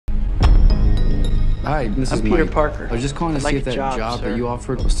Hi, this is I'm Peter Mike. Parker. I was just calling to see if that job sir. that you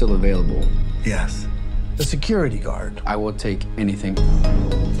offered was still available. Yes. The security guard. I will take anything.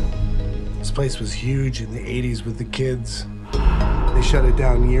 This place was huge in the 80s with the kids. They shut it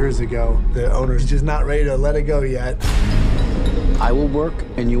down years ago. The owner's just not ready to let it go yet. I will work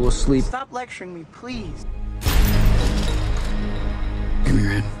and you will sleep. Stop lecturing me, please. Give me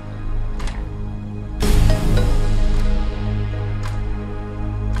your hand.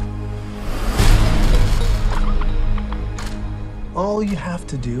 All you have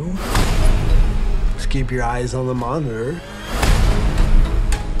to do is keep your eyes on the monitor.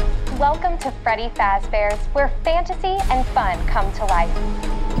 Welcome to Freddy Fazbear's, where fantasy and fun come to life.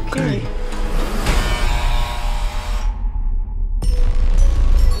 Okay.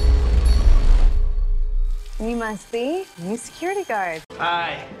 You must be new security guard.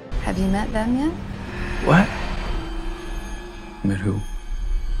 Hi. Have you met them yet? What? Met who?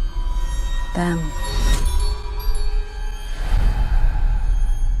 Them.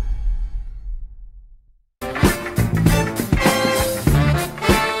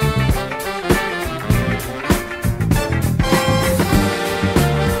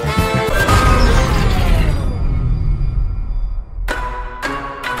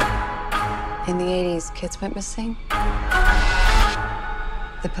 In the 80s, kids went missing.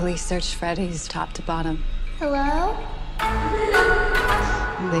 The police searched Freddy's top to bottom. Hello?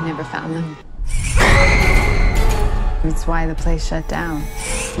 They never found them. That's why the place shut down.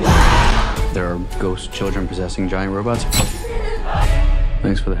 There are ghost children possessing giant robots.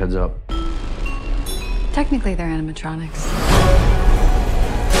 Thanks for the heads up. Technically, they're animatronics.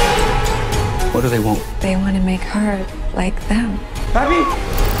 What do they want? They want to make her like them. Bobby!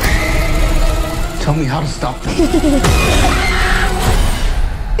 Tell me how to stop them.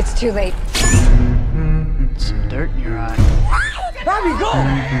 It's too late. Some dirt in your eye. Bobby, go!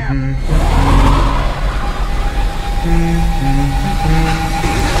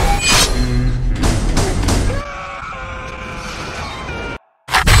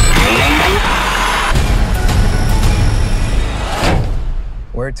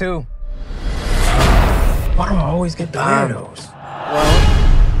 Where to? Why do I always get the weirdos? Well,